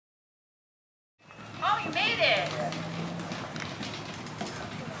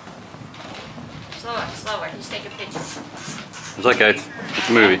slower. He's taking pictures. It's okay. It's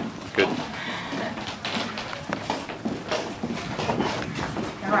a movie. It's good.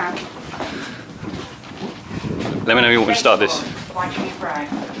 Come on. Let me know when you want me to start this. Watching your bride.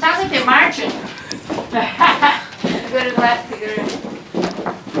 Sounds like they're marching. Go to the left. Go to the left.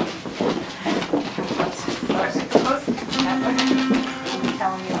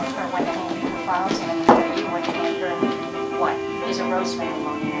 Telling you for when to hand your vows and you want to hand her what? There's a rose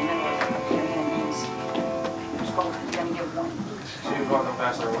ceremony in the middle of your hands. Just hold it. You're going to give one. She's walking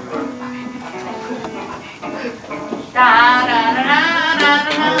faster than we were. Da da da da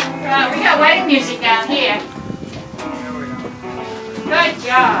da da. We got wedding music down here. Good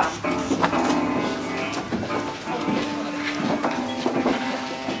job.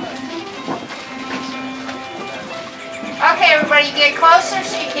 Okay, everybody, get closer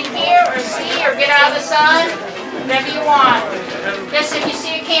so you can hear or see or get out of the sun. Whatever you want. Just if you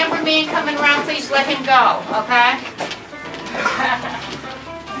see a cameraman coming around, please let him go, okay?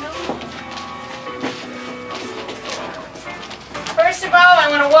 First of all, I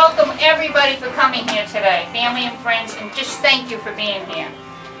want to welcome everybody for coming here today, family and friends, and just thank you for being here.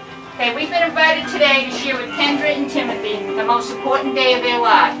 Okay, we've been invited today to share with Kendra and Timothy the most important day of their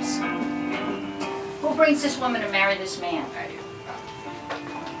lives. Who brings this woman to marry this man? I do.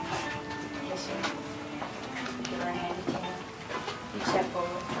 Yes, sir. Give her a hand to Tim. You step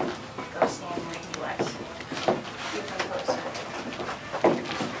forward. Go stand where he was. You come closer.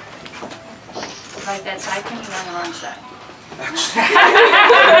 Like that side, can you on the wrong side?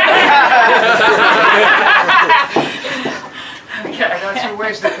 I got 2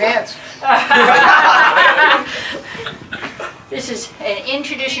 ways to dance. This is an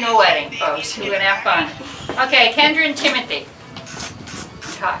in-traditional wedding, folks. We're going to have fun. Okay, Kendra and Timothy.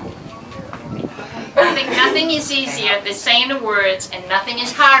 Talk. Nothing is easier than saying the words, and nothing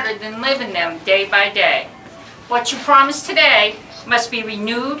is harder than living them day by day. What you promise today must be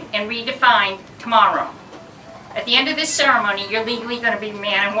renewed and redefined tomorrow. At the end of this ceremony, you're legally going to be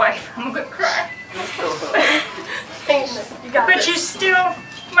man and wife. I'm going to cry. But you still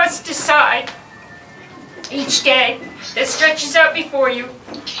must decide each day that stretches out before you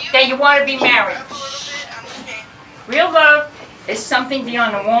that you want to be married. Real love is something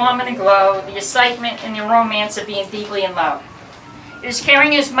beyond the warmth and the glow, the excitement and the romance of being deeply in love. It is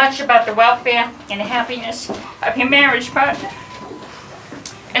caring as much about the welfare and the happiness of your marriage partner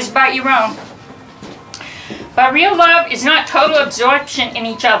as about your own. But real love is not total absorption in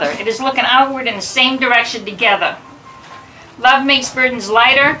each other. It is looking outward in the same direction together. Love makes burdens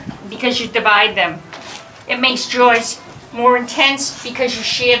lighter because you divide them. It makes joys more intense because you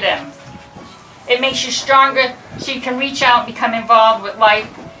share them. It makes you stronger so you can reach out and become involved with life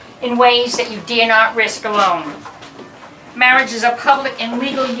in ways that you dare not risk alone. Marriage is a public and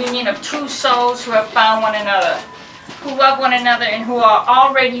legal union of 2 souls who have found one another, who love one another, and who are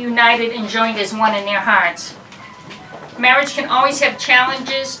already united and joined as one in their hearts. Marriage can always have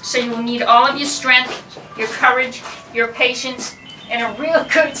challenges, so you will need all of your strength, your courage, your patience, and a real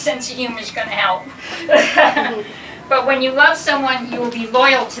good sense of humor is going to help. But when you love someone, you will be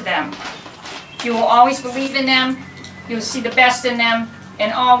loyal to them. You will always believe in them, you will see the best in them,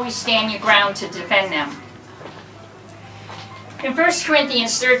 and always stand your ground to defend them. In 1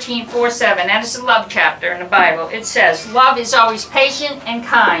 Corinthians 13:4-7, that is the love chapter in the Bible, it says, love is always patient and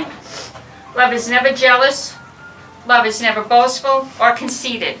kind. Love is never jealous. Love is never boastful or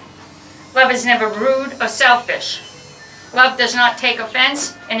conceited. Love is never rude or selfish. Love does not take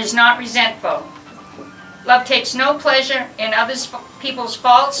offense and is not resentful. Love takes no pleasure in people's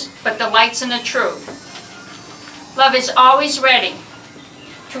faults, but delights in the truth. Love is always ready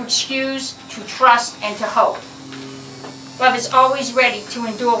to excuse, to trust, and to hope. Love is always ready to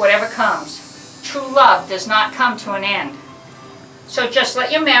endure whatever comes. True love does not come to an end. So just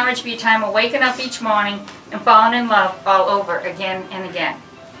let your marriage be a time of waking up each morning and falling in love all over again and again.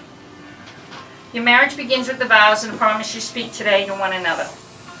 Your marriage begins with the vows and the promise you speak today to one another.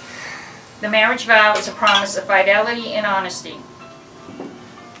 The marriage vow is a promise of fidelity and honesty.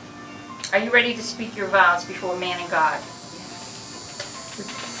 Are you ready to speak your vows before man and God?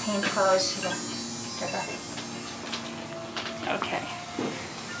 Hand close. Okay.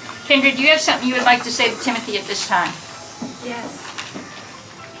 Kendra, do you have something you would like to say to Timothy at this time? Yes.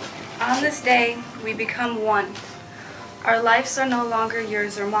 On this day, we become one. Our lives are no longer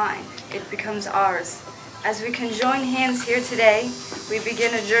yours or mine. It becomes ours. As we can join hands here today, we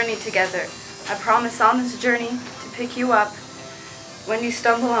begin a journey together. I promise on this journey to pick you up when you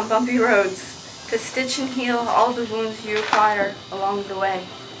stumble on bumpy roads, to stitch and heal all the wounds you acquire along the way,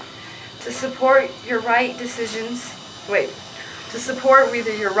 to support your right decisions, to support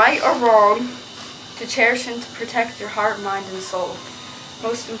whether you're right or wrong, to cherish and to protect your heart, mind, and soul.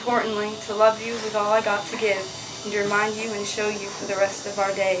 Most importantly, to love you with all I got to give, and to remind you and show you for the rest of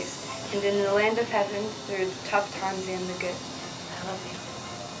our days, and in the land of heaven through the tough times and the good. I love you.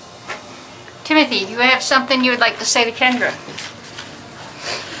 Timothy, do you have something you would like to say to Kendra?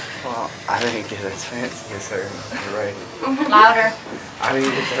 Well, I didn't get as fancy as her to write it. Louder. I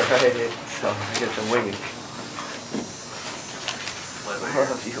didn't get to write it, so I get to wing it. I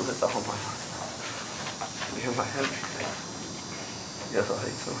love you with all my heart. You're my everything. You're the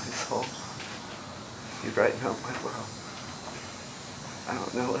light of my soul. You brighten up my world. I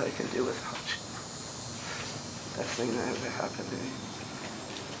don't know what I can do without you. Best thing that ever happened to me.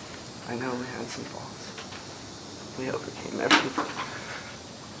 I know we had some faults. We overcame everything.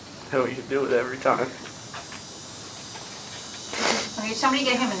 And we can do it every time. Okay, somebody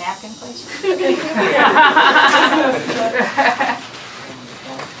get him a napkin, please.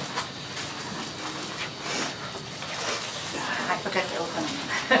 I forgot to open it.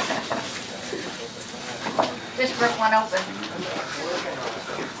 Just rip one open.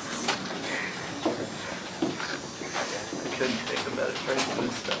 I couldn't take a better choice than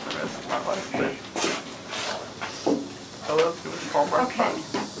this stuff the rest of my life, but I love you with all my Okay. heart.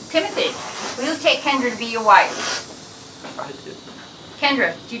 Timothy, will you take Kendra to be your wife? I did.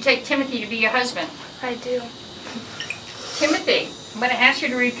 Kendra, do you take Timothy to be your husband? I do. Timothy, I'm going to ask you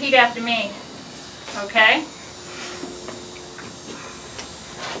to repeat after me. Okay?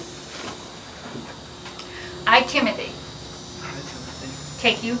 I, Timothy,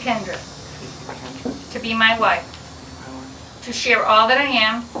 take you, Kendra, to be my wife, to share all that I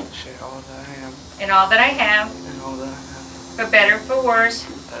am, Share all that I am and all that I have, and all that I have, for better, for worse,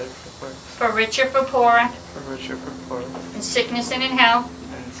 better for worse, for richer, for poorer, for richer, for poorer, in sickness and in health,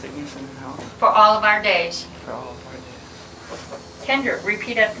 and in sickness and in health, for all of our days. for all of our days. Kendra,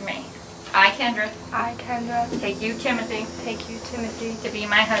 repeat after me. I, Kendra, I, Kendra, take you, Timothy, take you, Timothy, to be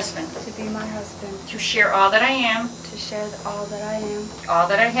my husband, to be my husband, to share all that I am, to share all that I am, all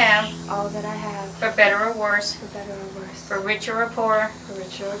that I have, all that I have, for better or worse, for better or worse, for richer or poorer, for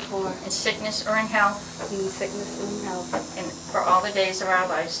richer or poor, in sickness or in health, in sickness and in health, and for all the days of our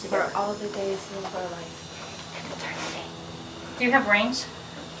lives for together. all the days of our life. Do you have rings?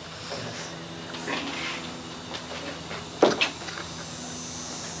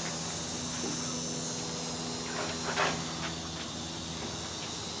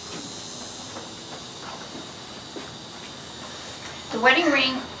 The wedding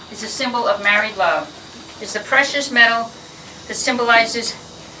ring is a symbol of married love. It's the precious metal that symbolizes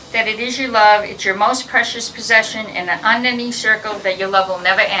that it is your love, it's your most precious possession, and an underneath circle that your love will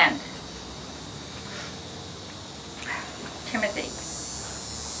never end. Timothy,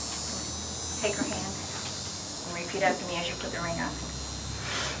 take her hand and repeat after me as you put the ring on.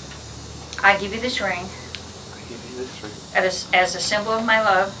 I give you this ring I give you this ring as a symbol of my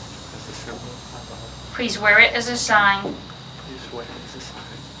love. as a symbol of my love. Please wear it as a sign Please wear it as a sign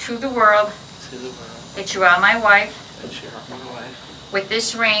to the world to the world that you are my wife. that you are my wife. With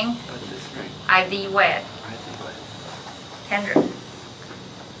this ring, With this ring, I thee wed. I thee wed. Kendra,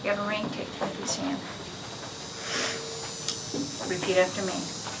 you have a ring? Take Timothy's hand. Repeat after me.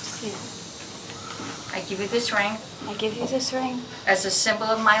 I give you this ring I give you this ring as a symbol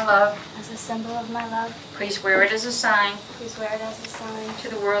of my love. as a symbol of my love. Please wear it as a sign Please wear it as a sign to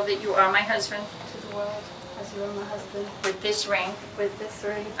the world that you are my husband. to the world as you are my husband. With this ring, With this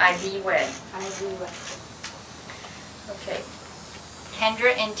ring, I thee wed. I do wed. Okay.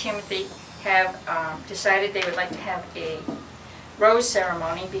 Kendra and Timothy have decided they would like to have a rose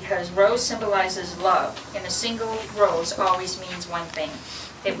ceremony because rose symbolizes love, and a single rose always means one thing.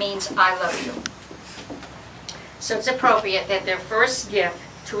 It means I love you. So it's appropriate that their first gift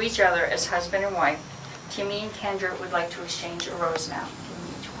to each other as husband and wife, Timmy and Kendra would like to exchange a rose now. Give me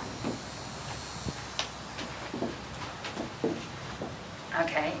each one.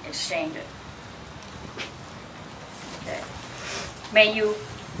 Okay, exchange it. Okay. May you...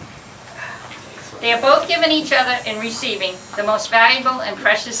 They are both giving each other and receiving the most valuable and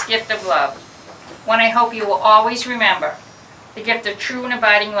precious gift of love. One I hope you will always remember, the gift of true and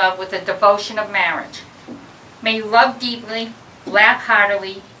abiding love with the devotion of marriage. May you love deeply, laugh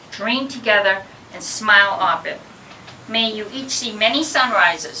heartily, dream together, and smile often. May you each see many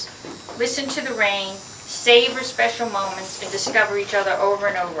sunrises, listen to the rain, savor special moments, and discover each other over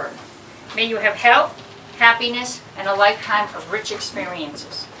and over. May you have health, happiness, and a lifetime of rich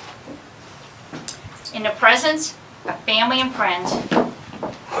experiences. In the presence of family and friends,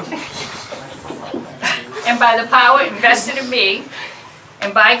 and by the power invested in me,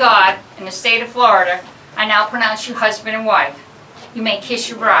 and by God, in the state of Florida, I now pronounce you husband and wife. You may kiss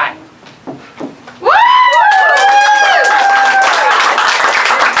your bride. Woo!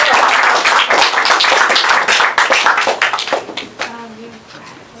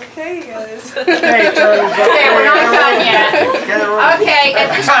 he goes. Hey, Charlie's up Okay, we're not done yet. Get it wrong. Okay, at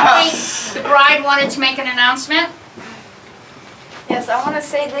this point, the bride wanted to make an announcement. Yes, I want to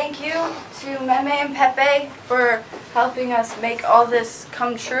say thank you to Meme and Pepe for helping us make all this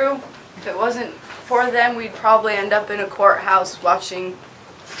come true. If it wasn't for them, we'd probably end up in a courthouse watching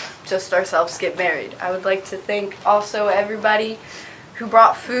just ourselves get married. I would like to thank also everybody who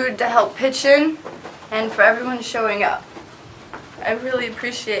brought food to help pitch in and for everyone showing up. I really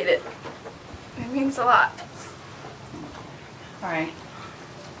appreciate it. It means a lot. All right.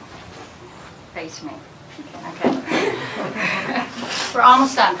 Face me. Okay. We're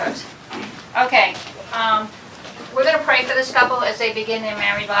almost done, folks. Okay. We're going to pray for this couple as they begin their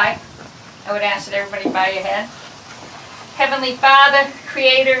married life. I would ask that everybody bow your head. Heavenly Father,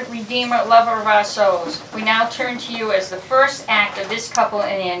 Creator, Redeemer, Lover of our souls, we now turn to you as the first act of this couple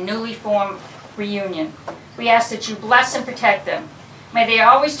in their newly formed reunion. We ask that you bless and protect them. May they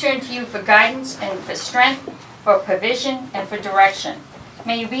always turn to you for guidance and for strength, for provision, and for direction.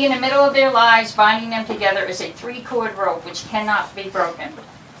 May you be in the middle of their lives, binding them together as a three-cord rope which cannot be broken.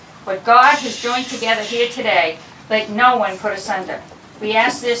 What God has joined together here today, let no one put asunder. We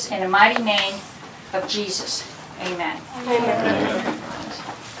ask this in the mighty name of Jesus. Amen. Amen.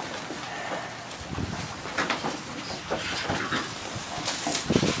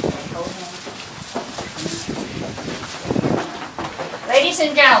 Ladies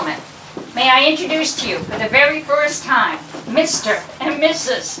and gentlemen, may I introduce to you for the very first time, Mr. and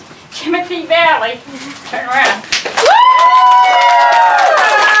Mrs. Timothy Valley. Turn around.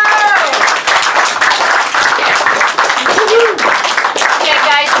 Yeah,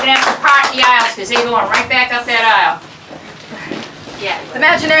 guys, we're going to have to part the aisles because they're going right back up that aisle. Yeah. The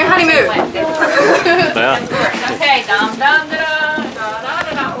imaginary honeymoon. Yeah. Okay, dum dum da da da da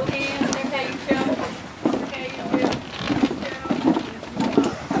da da. Okay, okay, you two. Okay, you two.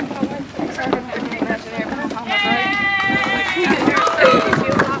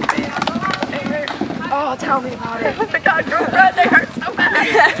 Oh, tell me about it. Oh my God, girlfriend, they hurt so bad.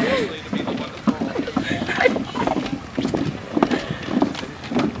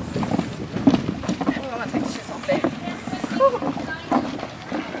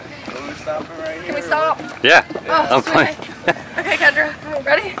 Can we stop? Yeah. Oh, I'm fine. Okay, Kendra,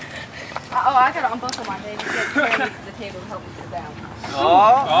 ready? Oh, I gotta unbuckle my baby. Get carry me to the table to help me sit down.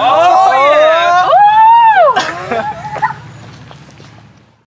 Oh, yeah! Woo!